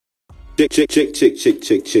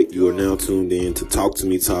Check. You are now tuned in to Talk to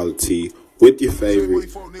Me Tyler T with your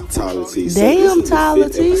favorite Tyler T. Damn, Tyler Tyler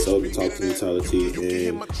T. episode of Talk to Me Tyler T,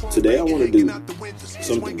 and today I want to do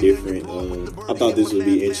something different. I thought this would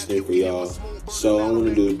be interesting for y'all, so I want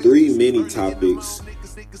to do 3 mini topics,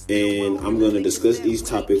 and I'm going to discuss each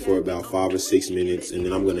topic for about 5 or 6 minutes, and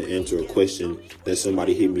then I'm going to answer a question that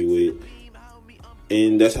somebody hit me with.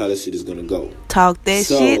 And that's how this shit is going to go. Talk that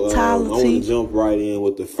shit, Tyler I want to jump right in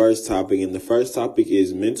with the first topic. And the first topic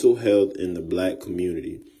is mental health in the black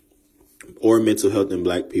community. Or mental health in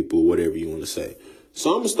black people, whatever you want to say.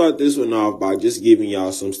 So I'm going to start this one off by just giving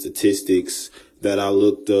y'all some statistics that I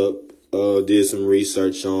looked up, did some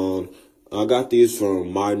research on. I got these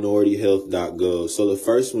from minorityhealth.gov. So the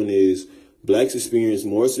first one is, blacks experience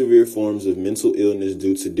more severe forms of mental illness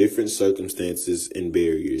due to different circumstances and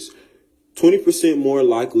barriers. 20% more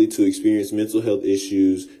likely to experience mental health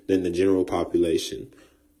issues than the general population.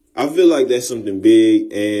 I feel like that's something big,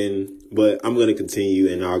 but I'm going to continue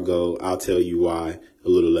and I'll tell you why a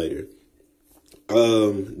little later.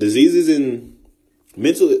 Diseases and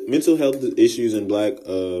mental health issues in black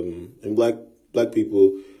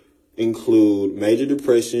people include major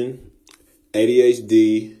depression,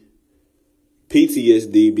 ADHD,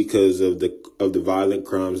 PTSD because of the violent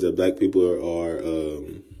crimes that black people are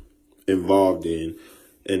involved in,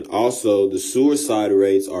 and also the suicide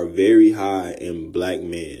rates are very high in black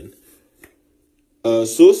men.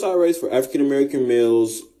 Suicide rates for African American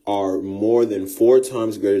males are more than 4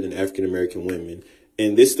 times greater than African American women,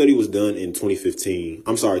 and this study was done in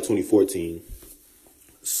 2014.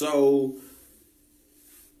 So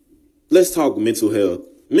let's talk mental health.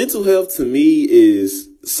 Mental health to me is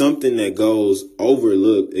something that goes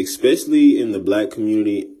overlooked, especially in the black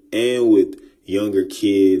community and with younger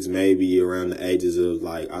kids, maybe around the ages of,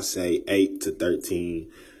 like, I say 8 to 13,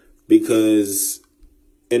 because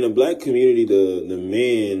in the black community, the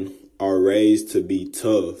men are raised to be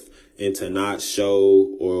tough and to not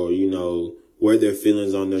show or, wear their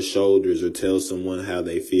feelings on their shoulders or tell someone how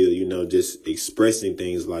they feel, just expressing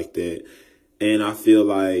things like that. And I feel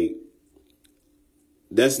like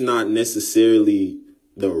that's not necessarily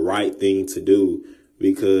the right thing to do,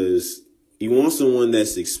 because you want someone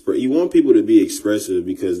you want people to be expressive,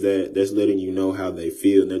 because that's letting you know how they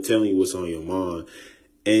feel, and they're telling you what's on your mind.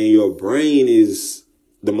 And your brain is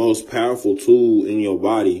the most powerful tool in your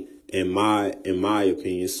body, in my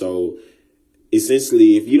opinion. So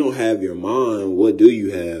essentially, if you don't have your mind, what do you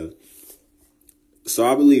have? So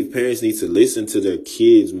I believe parents need to listen to their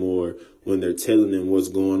kids more when they're telling them what's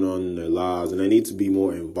going on in their lives, and they need to be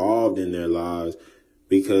more involved in their lives,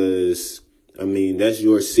 because that's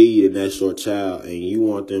your seed and that's your child, and you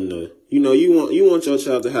want them to, you want your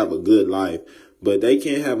child to have a good life, but they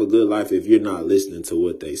can't have a good life if you're not listening to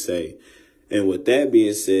what they say. And with that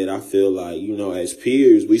being said, I feel like, as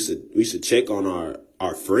peers, we should check on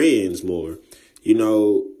our friends more.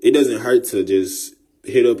 It doesn't hurt to just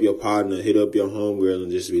hit up your partner, hit up your homegirl,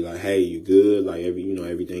 and just be like, hey, you good? Like,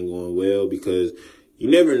 everything going well? Because you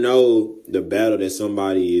never know the battle that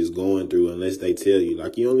somebody is going through unless they tell you.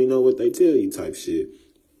 Like, you only know what they tell you type shit.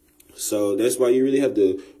 So that's why we really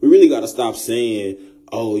got to stop saying,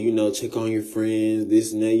 oh, check on your friends,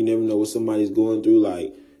 this and that. You never know what somebody's going through.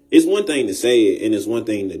 Like, it's one thing to say it, and it's one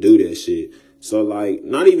thing to do that shit. So, like,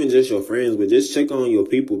 not even just your friends, but just check on your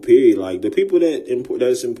people, period. Like, the people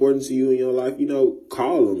that's important to you in your life,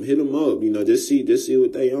 call them, hit them up, just see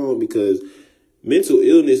what they on, because mental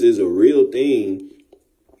illness is a real thing.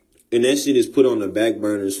 And that shit is put on the back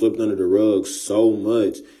burner and swept under the rug so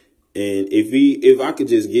much. And if I could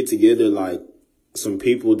just get together, like, some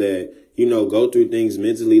people that, go through things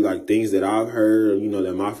mentally, like things that I've heard,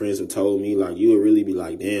 that my friends have told me, like, you would really be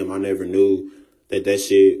like, damn, I never knew that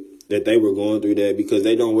they were going through that, because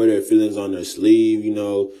they don't wear their feelings on their sleeve,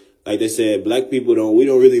 Like they said, black people we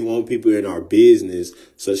don't really want people in our business.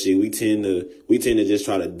 So shit, we tend to just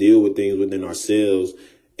try to deal with things within ourselves.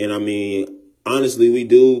 And honestly, we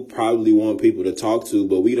do probably want people to talk to,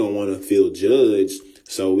 but we don't want to feel judged.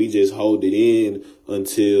 So we just hold it in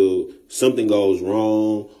until something goes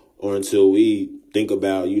wrong, or until we think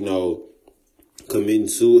about, committing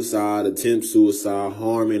suicide, attempt suicide,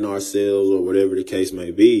 harming ourselves, or whatever the case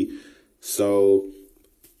may be. So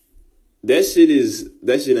that shit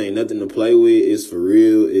ain't nothing to play with. It's for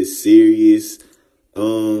real. It's serious.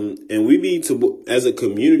 And we need to, as a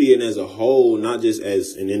community and as a whole, not just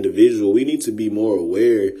as an individual, we need to be more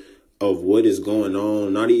aware of what is going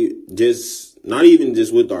on. Not even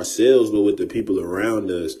just with ourselves, but with the people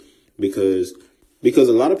around us, because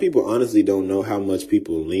a lot of people honestly don't know how much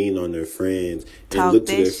people lean on their friends and look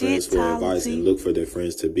to their friends for advice and look for their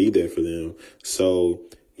friends to be there for them. So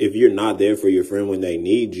if you're not there for your friend when they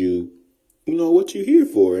need you, you know what you're here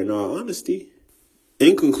for, in all honesty.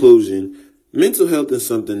 In conclusion, mental health is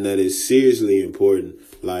something that is seriously important.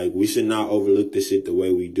 Like, we should not overlook this shit the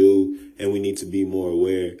way we do, and we need to be more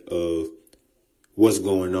aware of what's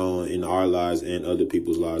going on in our lives and other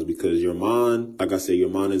people's lives, because your mind, like I said, your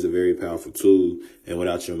mind is a very powerful tool, and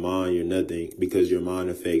without your mind, you're nothing, because your mind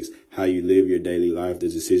affects how you live your daily life, the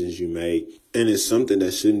decisions you make, and it's something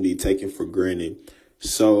that shouldn't be taken for granted.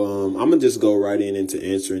 So I'm going to just go right into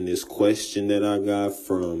answering this question that I got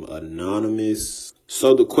from Anonymous.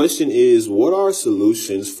 So the question is, what are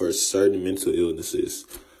solutions for certain mental illnesses?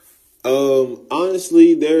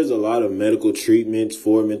 Honestly, there's a lot of medical treatments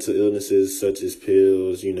for mental illnesses, such as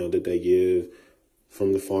pills, that they give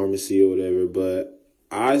from the pharmacy or whatever. But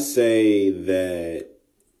I say that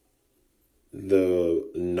the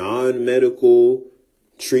non-medical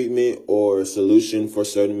treatment or solution for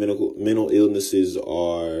certain mental illnesses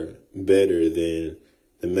are better than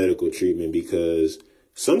the medical treatment, because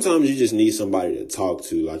sometimes you just need somebody to talk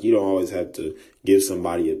to. Like, you don't always have to give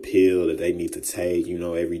somebody a pill that they need to take,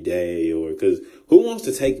 every day, or because who wants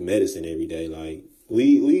to take medicine every day? Like,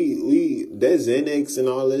 we that Xanax and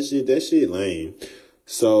all that shit lame.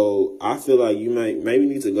 So I feel like you maybe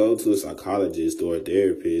need to go to a psychologist or a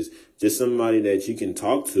therapist, just somebody that you can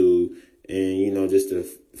talk to, and, just to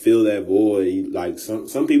fill that void. Like,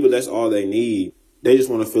 some people, that's all they need. They just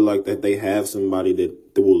want to feel like that they have somebody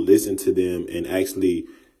that will listen to them and actually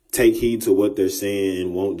take heed to what they're saying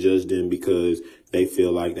and won't judge them because they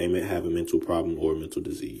feel like they may have a mental problem or a mental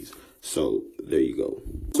disease. So there you go.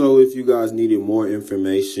 So if you guys needed more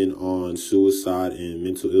information on suicide and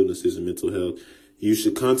mental illnesses and mental health, you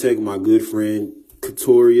should contact my good friend,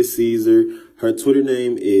 Katoria Caesar. Her Twitter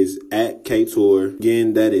name is @Kaytore.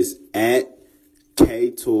 Again, that is @Kaytore,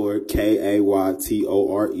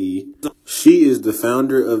 Kaytore. She is the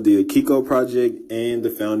founder of the Akiko Project and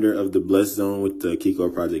the founder of the Blessed Zone, which the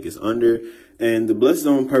Akiko Project is under. And the Blessed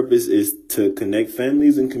Zone purpose is to connect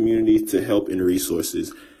families and communities to help and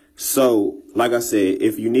resources. So, like I said,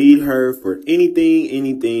 if you need her for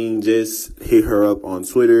anything, just hit her up on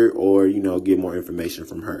Twitter or, get more information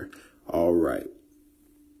from her. All right.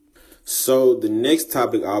 So the next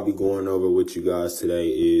topic I'll be going over with you guys today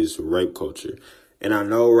is rape culture. And I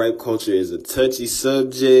know rape culture is a touchy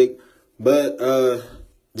subject, but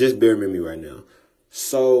just bear with me right now.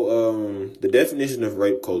 So the definition of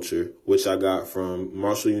rape culture, which I got from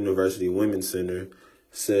Marshall University Women's Center,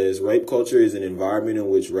 says rape culture is an environment in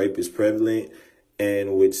which rape is prevalent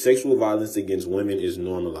and which sexual violence against women is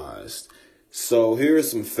normalized. So here are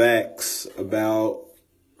some facts about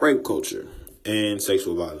rape culture and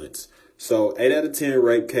sexual violence. So 8 out of 10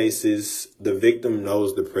 rape cases, the victim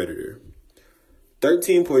knows the predator.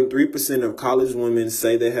 13.3% of college women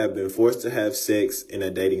say they have been forced to have sex in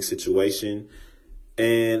a dating situation.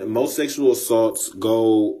 And most sexual assaults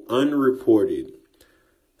go unreported.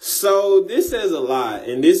 So this says a lot,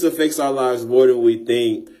 and this affects our lives more than we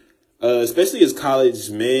think, especially as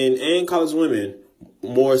college men and college women,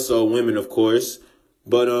 more so women, of course.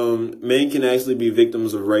 But men can actually be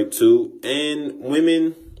victims of rape too, and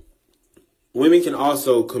women can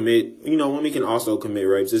also commit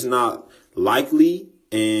rapes. It's not likely,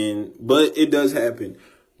 but it does happen.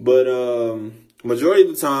 But majority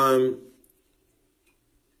of the time,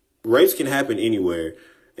 rapes can happen anywhere,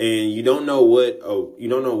 and you don't know what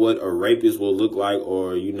a rapist will look like,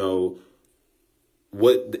 or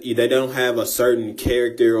what they don't have a certain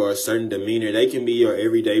character or a certain demeanor. They can be your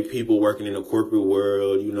everyday people working in the corporate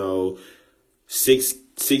world,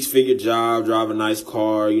 six-figure job, drive a nice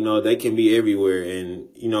car, they can be everywhere. And,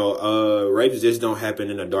 rapes just don't happen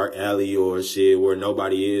in a dark alley or shit where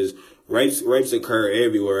nobody is. Rapes occur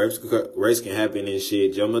everywhere. Rapes can happen in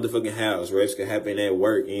your motherfucking house. Rapes can happen at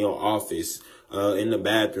work, in your office, in the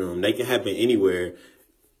bathroom. They can happen anywhere.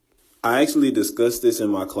 I actually discussed this in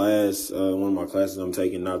my class, one of my classes I'm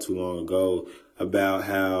taking not too long ago, about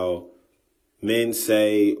how men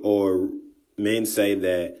say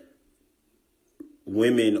that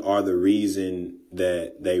women are the reason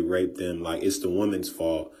that they rape them. Like, it's the woman's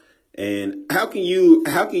fault. And how can you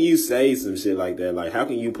say some shit like that? Like, how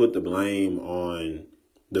can you put the blame on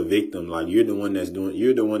the victim? Like, you're the one that's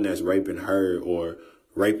raping her or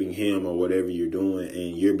raping him or whatever you're doing,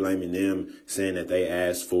 and you're blaming them, saying that they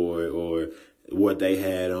asked for it or what they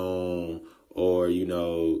had on, or,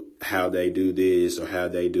 how they do this or how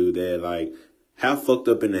they do that. Like, how fucked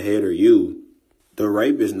up in the head are you? The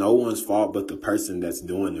rape is no one's fault but the person that's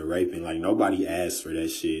doing the raping. Like, nobody asked for that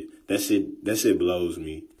shit. That shit blows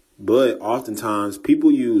me. But oftentimes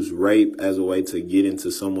people use rape as a way to get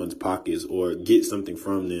into someone's pockets or get something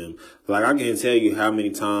from them. Like, I can't tell you how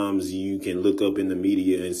many times you can look up in the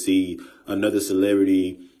media and see another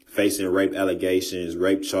celebrity facing rape allegations,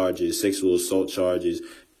 rape charges, sexual assault charges.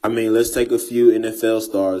 I mean, let's take a few NFL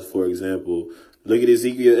stars, for example. Look at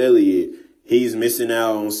Ezekiel Elliott. He's missing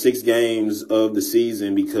out on 6 games of the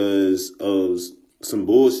season because of some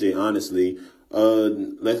bullshit, honestly.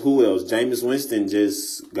 Who else? Jameis Winston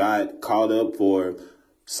just got caught up for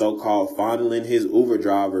so-called fondling his Uber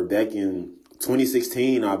driver back in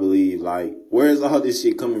 2016, I believe. Like, where's all this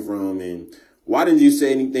shit coming from? And why didn't you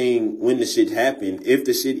say anything when the shit happened? If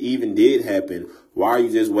the shit even did happen, why are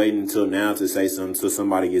you just waiting until now to say something so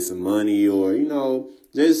somebody gets some money or,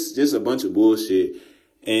 just a bunch of bullshit?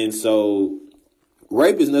 And so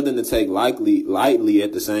rape is nothing to take lightly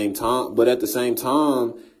at the same time. But at the same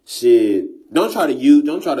time, shit, don't try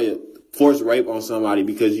to force rape on somebody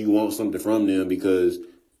because you want something from them, because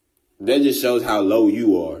that just shows how low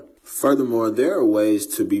you are. Furthermore, there are ways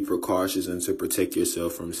to be precautious and to protect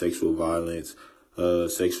yourself from sexual violence,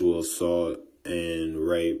 sexual assault, and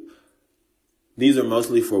rape. These are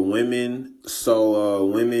mostly for women. So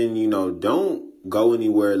women, don't go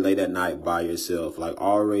anywhere late at night by yourself. Like,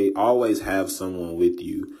 always have someone with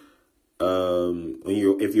you.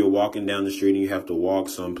 If you're walking down the street and you have to walk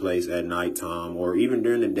someplace at nighttime or even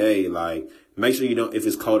during the day, like, make sure if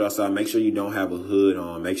it's cold outside, make sure you don't have a hood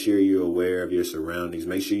on. Make sure you're aware of your surroundings.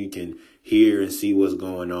 Make sure you can hear and see what's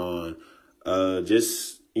going on.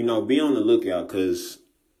 Just be on the lookout, because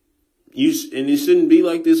and it shouldn't be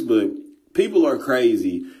like this, but people are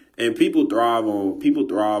crazy and people thrive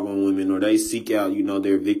on women, or they seek out,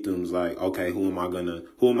 their victims. Like, okay, who am I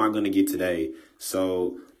gonna get today?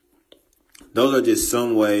 So those are just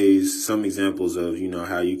some examples of,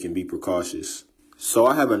 how you can be precautious. So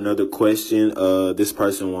I have another question. This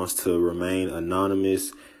person wants to remain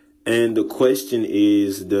anonymous. And the question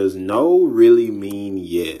is, does no really mean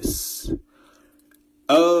yes?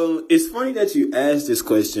 It's funny that you asked this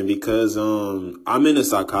question because I'm in a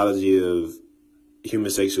psychology of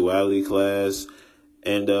human sexuality class.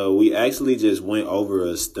 And we actually just went over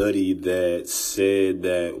a study that said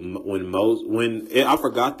that I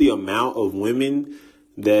forgot the amount of women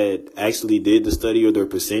that actually did the study or their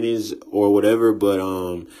percentage or whatever, but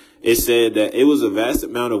it said that it was a vast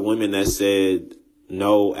amount of women that said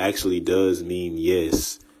no actually does mean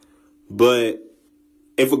yes. But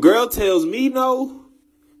if a girl tells me no,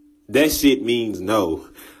 that shit means no.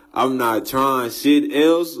 I'm not trying shit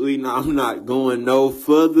else. I'm not going no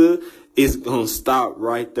further. It's going to stop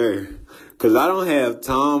right there. Because I don't have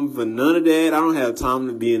time for none of that. I don't have time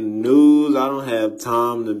to be in the news. I don't have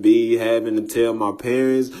time to be having to tell my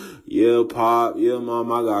parents, yeah, Pop, yeah,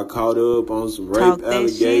 Mom, I got caught up on some rape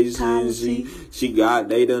allegations.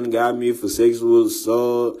 They done got me for sexual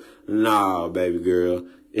assault. Nah, baby girl.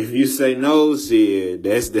 If you say no, shit,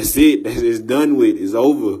 that's it. It's done with. It's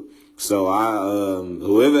over. So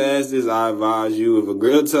whoever asked this, I advise you, if a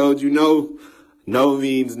girl told you no, no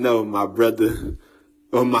means no, my brother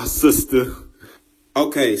or my sister.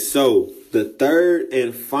 Okay, so the third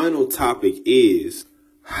and final topic is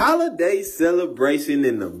holiday celebration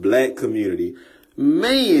in the black community.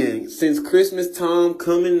 Man, since Christmas time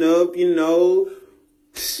coming up,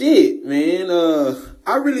 shit, man.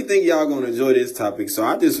 I really think y'all gonna enjoy this topic, so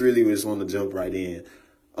I just want to jump right in.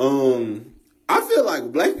 I feel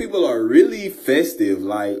like black people are really festive.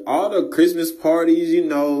 Like, all the Christmas parties,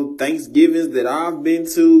 Thanksgivings that I've been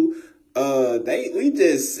to, we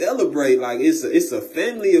just celebrate like it's a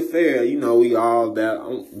family affair. We all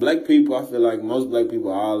about black people. I feel like most black people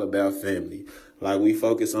are all about family. Like, we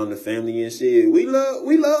focus on the family and shit. We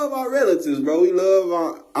love our relatives, bro. We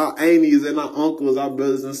love our aunties and our uncles, our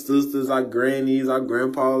brothers and sisters, our grannies, our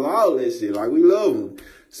grandpas, all that shit. Like, we love them.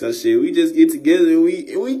 So shit, we just get together and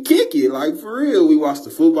we kick it, like, for real. We watch the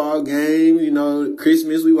football games,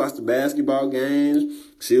 Christmas, we watch the basketball games.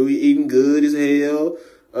 Shit, we eating good as hell.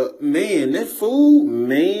 Man, that food,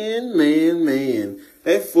 man.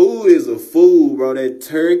 That food is a food, bro. That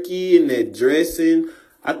turkey and that dressing.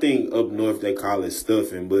 I think up north they call it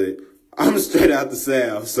stuffing, but I'm straight out the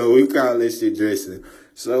South, so we call that shit dressing.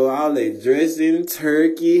 So all that dressing,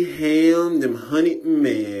 turkey, ham,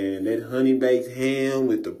 that honey baked ham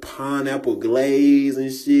with the pineapple glaze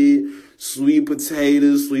and shit, sweet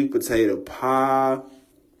potato pie,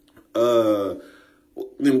 them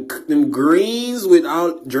greens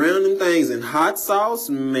without drowning things in hot sauce,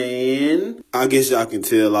 man. I guess y'all can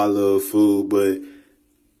tell I love food, but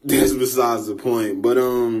that's besides the point. But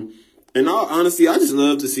in all honesty, I just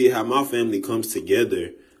love to see how my family comes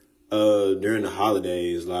together during the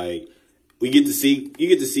holidays. Like, you get to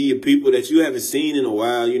see your people that you haven't seen in a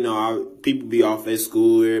while. You know, people be off at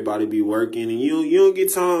school, everybody be working, and you don't get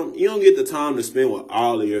the time to spend with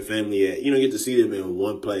all of your family at. You don't get to see them in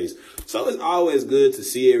one place. So it's always good to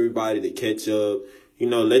see everybody, to catch up. You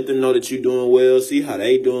know, let them know that you're doing well, see how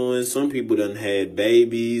they doing. Some people done had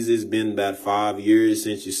babies. It's been about 5 years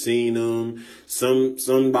since you seen them.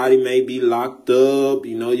 Somebody may be locked up.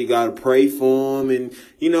 You know, you got to pray for them. And,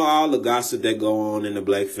 you know, all the gossip that go on in the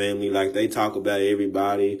black family. Like, they talk about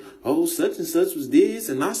everybody. Oh, such and such was this.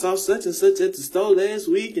 And I saw such and such at the store last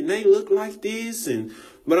week. And they look like this.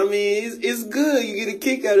 But I mean, it's good. You get a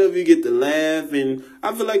kick out of it. You get to laugh. And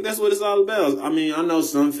I feel like that's what it's all about. I mean, I know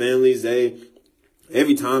some families,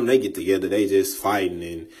 every time they get together, they just fighting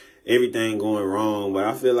and everything going wrong. But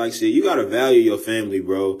I feel like, shit, you got to value your family,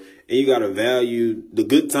 bro. And you got to value the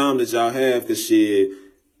good time that y'all have. Because, shit,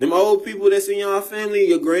 them old people that's in y'all family,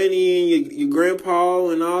 your granny and your grandpa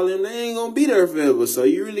and all them, they ain't going to be there forever. So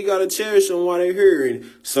you really got to cherish them while they're here and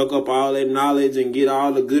suck up all that knowledge and get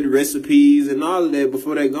all the good recipes and all of that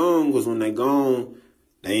before they gone. Because when they gone,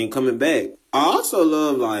 they ain't coming back. I also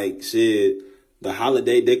love, like, shit, the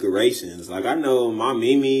holiday decorations. Like, I know my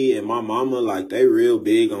Mimi and my mama, like, they real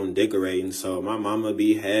big on decorating. So my mama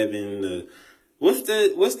be having the, what's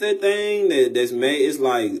that thing that's made? It's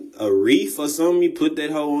like a wreath or something. You put that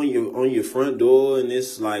hoe on your front door, and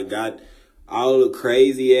it's like got all the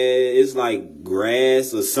crazy ass. It's like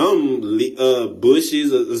grass or some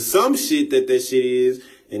bushes or some shit that shit is.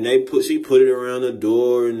 And she put it around the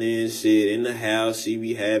door, and then shit in the house she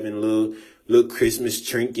be having little Christmas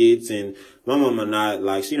trinkets. And my mama not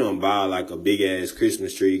like, she don't buy like a big ass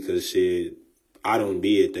Christmas tree, cause shit, I don't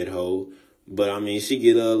be at that hole. But I mean, she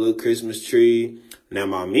get a little Christmas tree. Now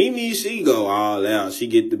my Mimi, she go all out. She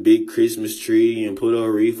get the big Christmas tree and put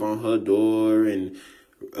a wreath on her door and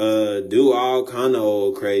do all kind of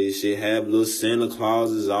old crazy shit. Have little Santa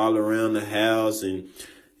Clauses all around the house. And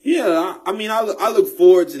yeah, I mean, I look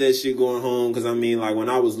forward to that shit going home. Cause I mean, like when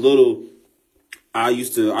I was little, I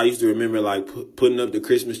used to remember like putting up the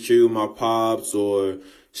Christmas tree with my pops, or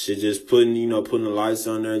shit, just putting the lights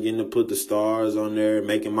on there, getting to put the stars on there,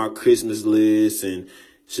 making my Christmas list and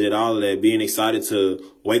shit, all of that, being excited to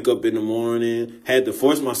wake up in the morning. Had to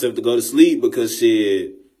force myself to go to sleep because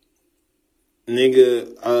shit,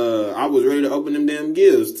 nigga, I was ready to open them damn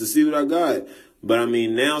gifts to see what I got. But I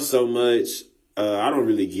mean, now so much, I don't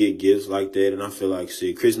really get gifts like that. And I feel like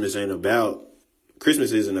shit, Christmas isn't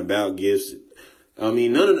about gifts. I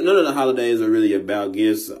mean, none of the holidays are really about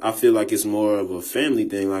gifts. I feel like it's more of a family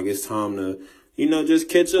thing. Like, it's time to, just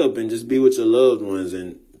catch up and just be with your loved ones.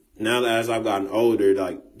 And now that as I've gotten older,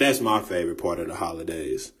 like, that's my favorite part of the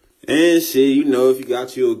holidays. And shit, if you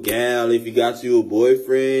got you a gal, if you got you a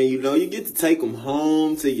boyfriend, you get to take them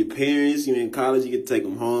home to your parents. In college, you get to take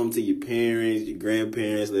them home to your parents, your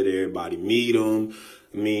grandparents, let everybody meet them.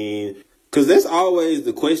 I mean, because that's always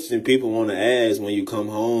the question people want to ask when you come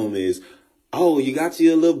home is, oh, you got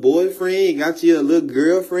you a little boyfriend? You got you a little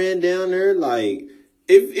girlfriend down there? Like,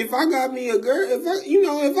 if I got me a girl,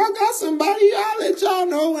 if I got somebody, I'll let y'all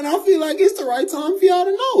know when I feel like it's the right time for y'all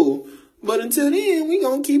to know. But until then, we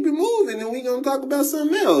gonna keep it moving and we gonna talk about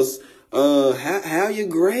something else. How your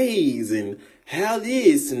grades and how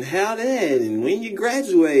this and how that and when you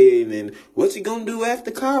graduating and what you gonna do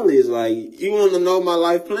after college. Like, you want to know my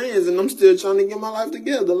life plans and I'm still trying to get my life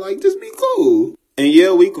together. Like, just be cool. And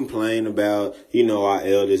yeah, we complain about, our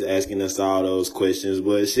elders asking us all those questions.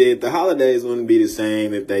 But shit, the holidays wouldn't be the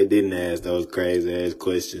same if they didn't ask those crazy ass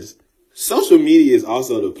questions. Social media is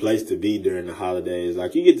also the place to be during the holidays.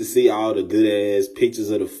 Like, you get to see all the good ass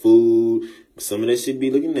pictures of the food. Some of that shit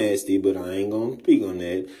be looking nasty, but I ain't gonna speak on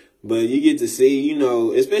that. But you get to see,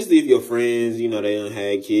 especially if your friends, they done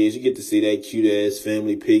had kids, you get to see that cute ass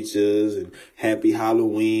family pictures and happy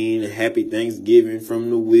Halloween and happy Thanksgiving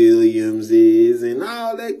from the Williamses and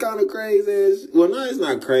all that kind of crazy ass. Well, no, it's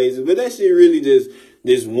not crazy, but that shit really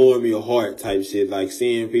just warm your heart type shit. Like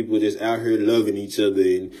seeing people just out here loving each other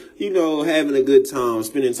and, having a good time,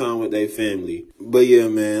 spending time with their family. But yeah,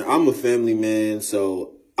 man, I'm a family man,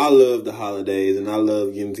 so I love the holidays and I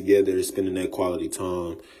love getting together and spending that quality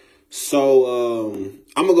time. So,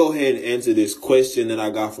 I'm gonna go ahead and answer this question that I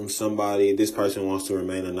got from somebody. This person wants to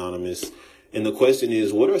remain anonymous. And the question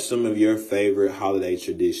is, what are some of your favorite holiday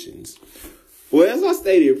traditions? Well, as I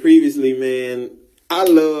stated previously, man, I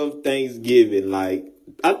love Thanksgiving. Like,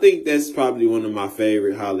 I think that's probably one of my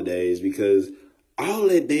favorite holidays because all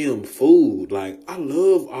that damn food, like, I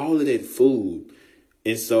love all of that food.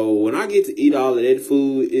 And so when I get to eat all of that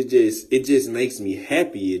food, it just makes me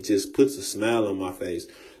happy. It just puts a smile on my face.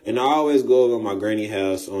 And I always go over to my granny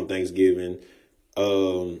house on Thanksgiving.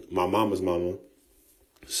 my mama's mama.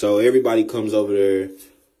 So everybody comes over there,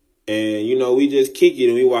 and we just kick it,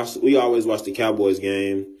 and we always watch the Cowboys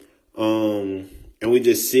game. And we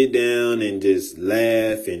just sit down and just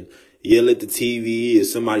laugh and yell at the TV if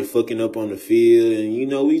somebody fucking up on the field, and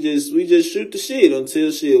we just shoot the shit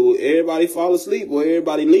until everybody fall asleep or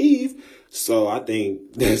everybody leave. So I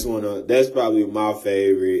think that's probably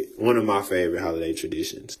one of my favorite holiday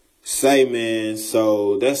traditions. Say, man,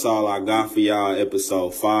 so that's all I got for y'all.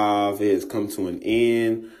 Episode 5 has come to an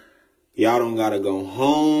end. Y'all don't gotta go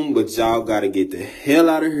home, but y'all gotta get the hell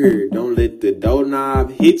out of here. Don't let the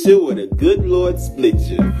doorknob hit you or the good Lord split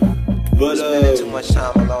you. But too much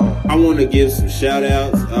time alone. I want to give some shout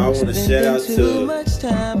outs. I want to shout out to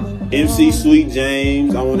MC Sweet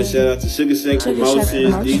James. I want to shout out to Sugar Shack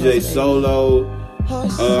Promotions, DJ Solo.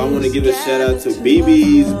 I want to give a shout out to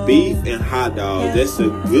BB's Beef and Hot Dogs. That's a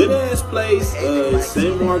good ass place.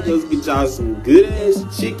 San Marcos, get y'all some good ass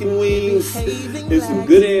chicken wings and some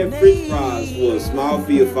good ass French fries for a small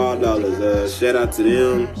fee of $5. Shout out to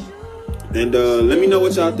them. And let me know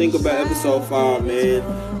what y'all think about episode 5, man.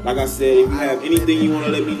 Like I said, if you have anything you want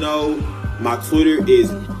to let me know, my Twitter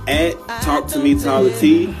is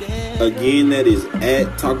 @TalkToMeTylerT. Again, that is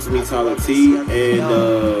 @TalkToMeTylerT. And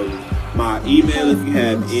my email, if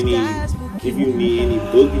you need any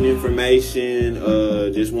booking information,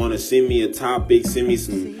 just want to send me a topic, send me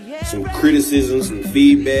some criticism, some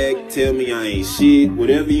feedback, tell me I ain't shit,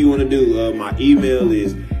 whatever you want to do. My email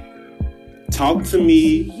is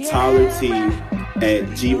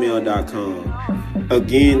talktometylerT@gmail.com.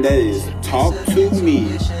 Again, that is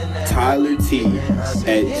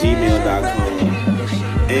talktometylerT@gmail.com.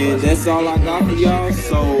 And that's all I got for y'all.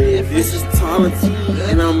 So this is Tyler T,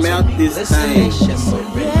 and I'm out this thing.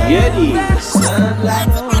 Yeti. Sunlight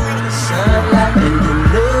in the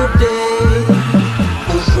new day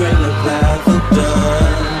will bring the cloud of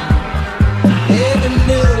dawn. In the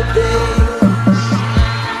new day,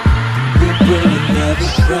 we bring another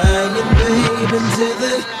crying babe into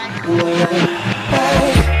the world.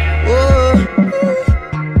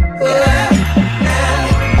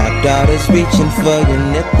 Daughter's reaching for your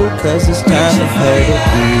nipple, cause it's time for her to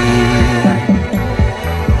eat.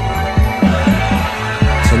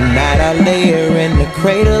 Tonight I lay her in the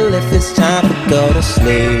cradle if it's time to go to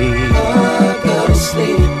sleep. Go to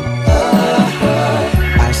sleep.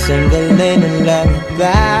 I sing a linen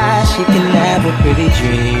lullaby, she can have a pretty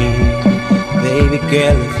dream. Baby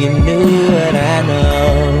girl, if you knew what I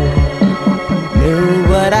know.